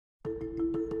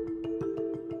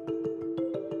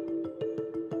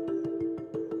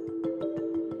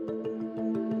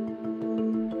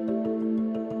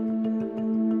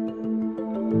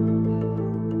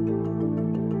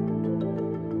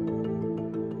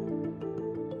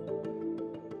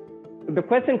the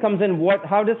question comes in,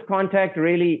 how does contact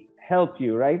really help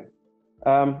you, right?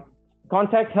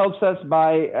 Contact helps us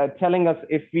by telling us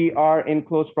if we are in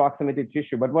close proximity to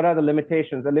tissue, but what are the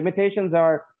limitations? The limitations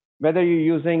are whether you're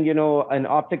using, an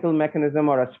optical mechanism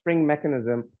or a spring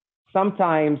mechanism.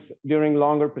 Sometimes during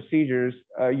longer procedures,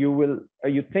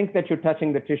 you think that you're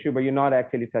touching the tissue, but you're not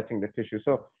actually touching the tissue.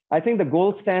 So I think the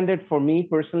gold standard for me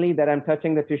personally that I'm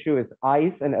touching the tissue is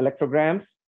ice and electrograms.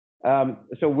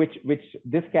 So which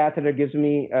this catheter gives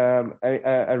me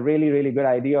a really, really good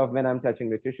idea of when I'm touching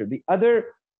the tissue. The other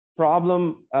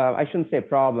problem, I shouldn't say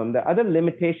problem, the other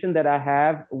limitation that I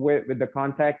have with the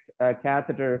contact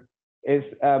catheter is,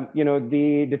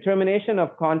 the determination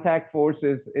of contact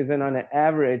forces is on an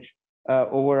average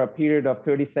over a period of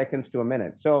 30 seconds to a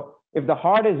minute. So if the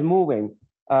heart is moving,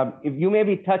 if you may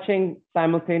be touching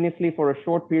simultaneously for a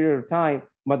short period of time,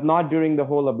 but not during the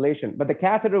whole ablation, but the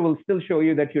catheter will still show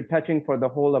you that you're touching for the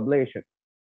whole ablation.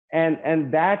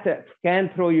 And that can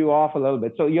throw you off a little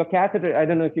bit. So your catheter, I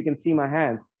don't know if you can see my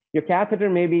hand, your catheter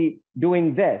may be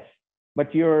doing this,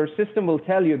 but your system will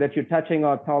tell you that you're touching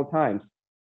at all times.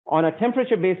 On a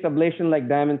temperature-based ablation like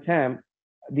DiamondTemp,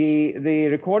 the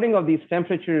recording of these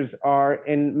temperatures are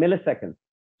in milliseconds.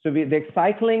 So they're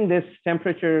cycling this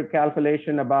temperature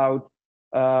calculation about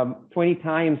 20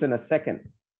 times in a second.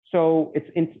 So it's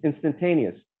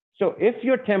instantaneous. So if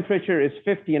your temperature is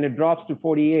 50 and it drops to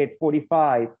 48,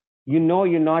 45,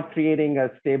 you're not creating a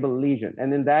stable lesion.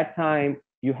 And in that time,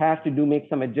 you have to make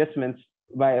some adjustments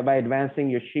by advancing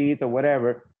your sheath or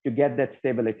whatever to get that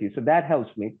stability. So that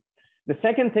helps me. The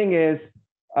second thing is,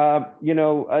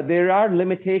 there are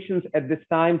limitations at this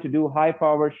time to do high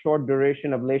power, short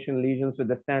duration ablation lesions with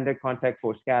the standard contact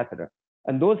force catheter.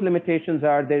 And those limitations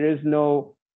are there is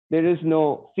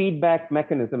no feedback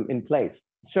mechanism in place.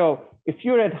 So if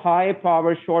you're at high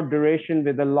power, short duration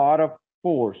with a lot of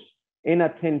force in a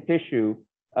thin tissue,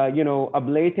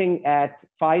 ablating at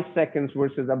 5 seconds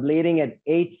versus ablating at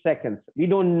 8 seconds, we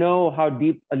don't know how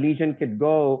deep a lesion could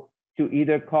go to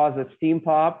either cause a steam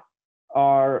pop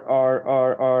or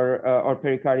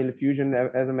pericardial effusion,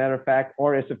 as a matter of fact,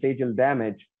 or esophageal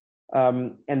damage.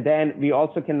 And then we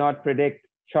also cannot predict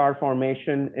char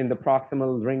formation in the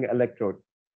proximal ring electrode.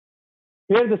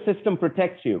 Here, the system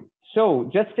protects you. So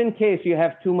just in case you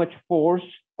have too much force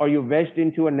or you're wedged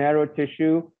into a narrow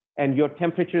tissue and your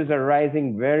temperatures are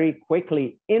rising very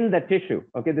quickly in the tissue,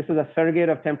 okay, this is a surrogate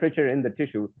of temperature in the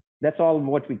tissue. That's all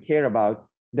what we care about.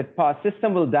 The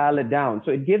system will dial it down.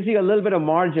 So it gives you a little bit of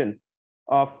margin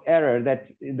of error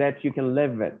that you can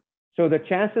live with. So the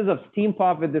chances of steam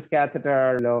pop with this catheter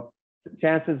are low.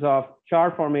 Chances of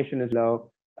char formation is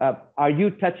low. Are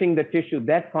you touching the tissue?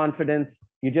 That confidence,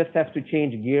 you just have to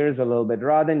change gears a little bit.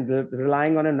 Rather than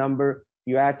relying on a number,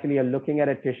 you actually are looking at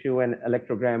a tissue and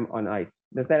electrogram on ice.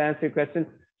 Does that answer your question?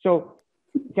 So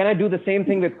can I do the same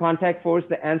thing with contact force?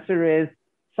 The answer is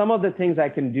some of the things I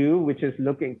can do, which is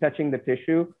touching the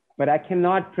tissue, but I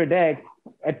cannot predict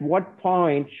at what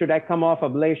point should I come off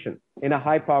ablation in a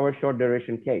high power, short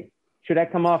duration case. Should I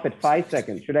come off at 5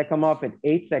 seconds? Should I come off at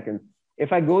 8 seconds?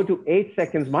 If I go to 8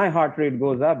 seconds, my heart rate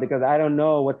goes up because I don't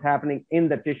know what's happening in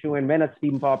the tissue and when a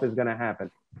steam pop is going to happen.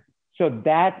 So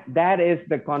that is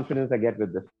the confidence I get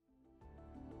with this.